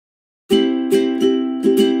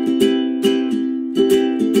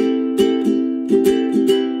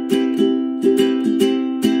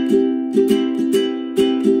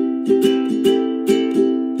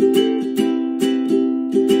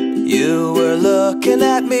looking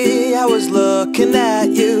at me, I was looking at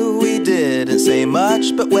you. We didn't say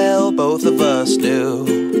much, but well, both of us knew.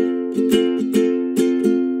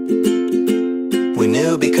 We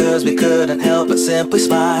knew because we couldn't help but simply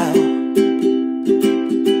smile.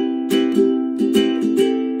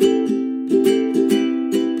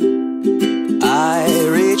 I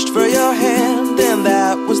reached for your hand and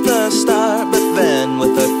that was the start. But then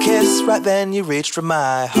with a kiss, right then you reached for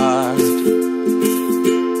my heart.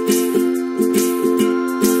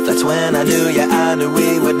 That's when I knew, yeah, I knew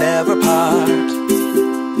we would never part.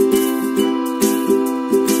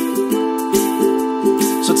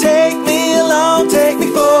 So take me along, take me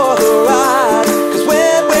for the ride. 'Cause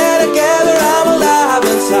when we're together I'm alive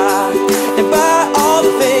inside. And by all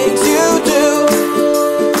the things you do,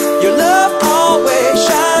 your love always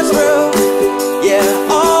shines through. Yeah,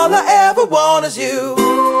 all I ever want is you.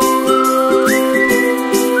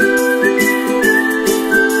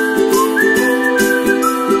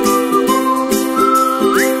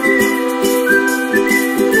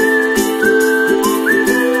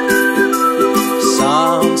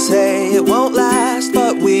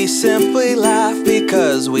 We simply laugh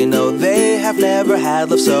because we know they have never had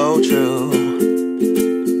love so true.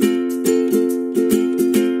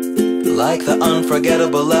 Like the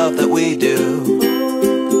unforgettable love that we do.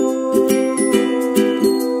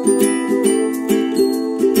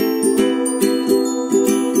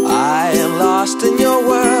 I am lost in your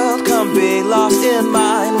world, come be lost in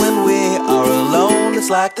mine. When we are alone, it's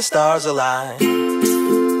like the stars align.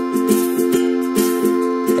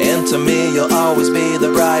 And to me, you'll always be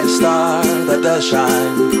the brightest star that does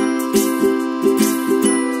shine.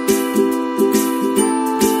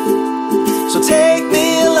 So take me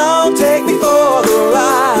along, take me for the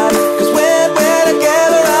ride. 'Cause when we're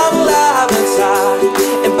together, I'm alive inside.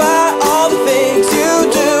 And by all the things you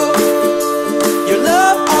do, your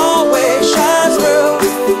love always shines through.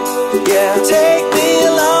 Yeah, take me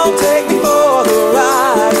along, take me for the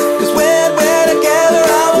ride. 'Cause when we're together,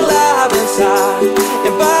 I'm alive inside.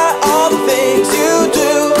 And by all the things you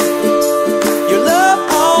do, your love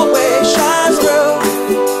always shines through.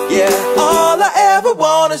 Yeah, all I ever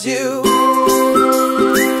want is you.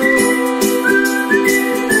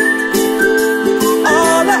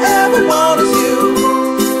 All I ever want